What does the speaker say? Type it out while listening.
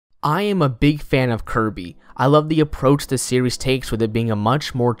I am a big fan of Kirby. I love the approach the series takes with it being a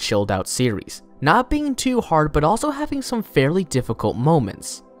much more chilled out series. Not being too hard, but also having some fairly difficult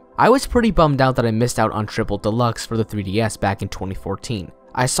moments. I was pretty bummed out that I missed out on Triple Deluxe for the 3DS back in 2014.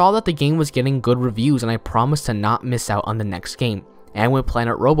 I saw that the game was getting good reviews and I promised to not miss out on the next game. And when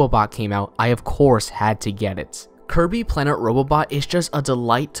Planet Robobot came out, I of course had to get it. Kirby Planet Robobot is just a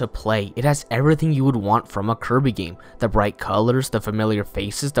delight to play. It has everything you would want from a Kirby game. The bright colors, the familiar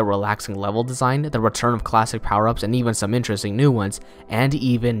faces, the relaxing level design, the return of classic power-ups and even some interesting new ones, and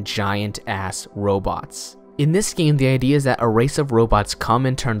even giant-ass robots. In this game, the idea is that a race of robots come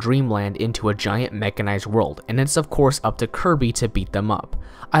and turn Dreamland into a giant mechanized world, and it's of course up to Kirby to beat them up.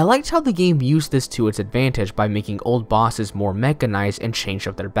 I liked how the game used this to its advantage by making old bosses more mechanized and changed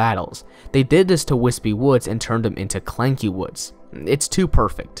up their battles. They did this to Wispy Woods and turned them into Clanky Woods. It's too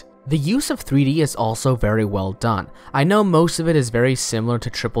perfect. The use of 3D is also very well done. I know most of it is very similar to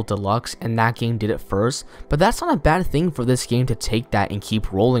Triple Deluxe and that game did it first, but that's not a bad thing for this game to take that and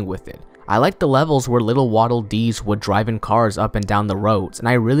keep rolling with it. I like the levels where little Waddle Dees would drive in cars up and down the roads, and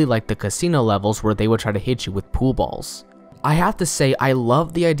I really like the casino levels where they would try to hit you with pool balls. I have to say, I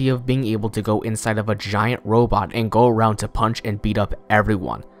love the idea of being able to go inside of a giant robot and go around to punch and beat up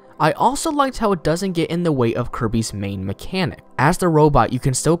everyone. I also liked how it doesn't get in the way of Kirby's main mechanic. As the robot, you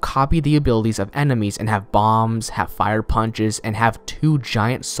can still copy the abilities of enemies and have bombs, have fire punches, and have two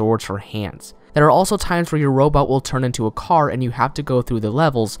giant swords for hands. There are also times where your robot will turn into a car and you have to go through the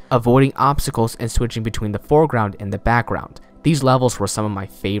levels, avoiding obstacles and switching between the foreground and the background. These levels were some of my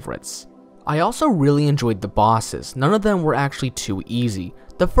favorites. I also really enjoyed the bosses. None of them were actually too easy.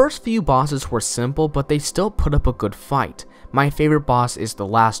 The first few bosses were simple, but they still put up a good fight. My favorite boss is the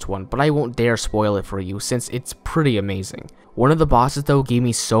last one, but I won't dare spoil it for you since it's pretty amazing. One of the bosses though gave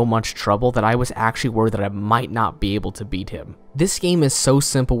me so much trouble that I was actually worried that I might not be able to beat him. This game is so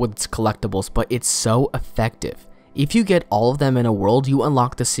simple with its collectibles, but it's so effective. If you get all of them in a world, you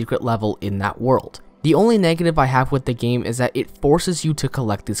unlock the secret level in that world. The only negative I have with the game is that it forces you to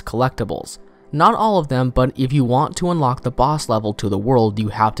collect these collectibles. Not all of them, but if you want to unlock the boss level to the world, you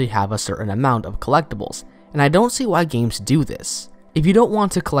have to have a certain amount of collectibles, and I don't see why games do this. If you don't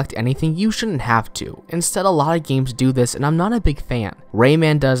want to collect anything, you shouldn't have to. Instead, a lot of games do this, and I'm not a big fan.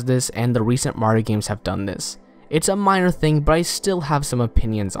 Rayman does this, and the recent Mario games have done this. It's a minor thing, but I still have some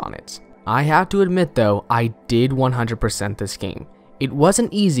opinions on it. I have to admit though, I did 100% this game. It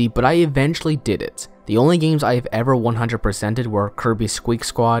wasn't easy, but I eventually did it. The only games I have ever 100%ed were Kirby Squeak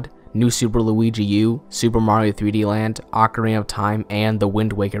Squad, New Super Luigi U, Super Mario 3D Land, Ocarina of Time, and The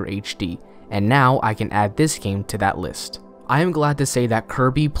Wind Waker HD, and now I can add this game to that list. I am glad to say that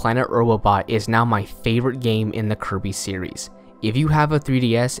Kirby Planet Robobot is now my favorite game in the Kirby series. If you have a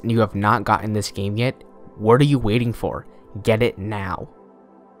 3DS and you have not gotten this game yet, what are you waiting for? Get it now.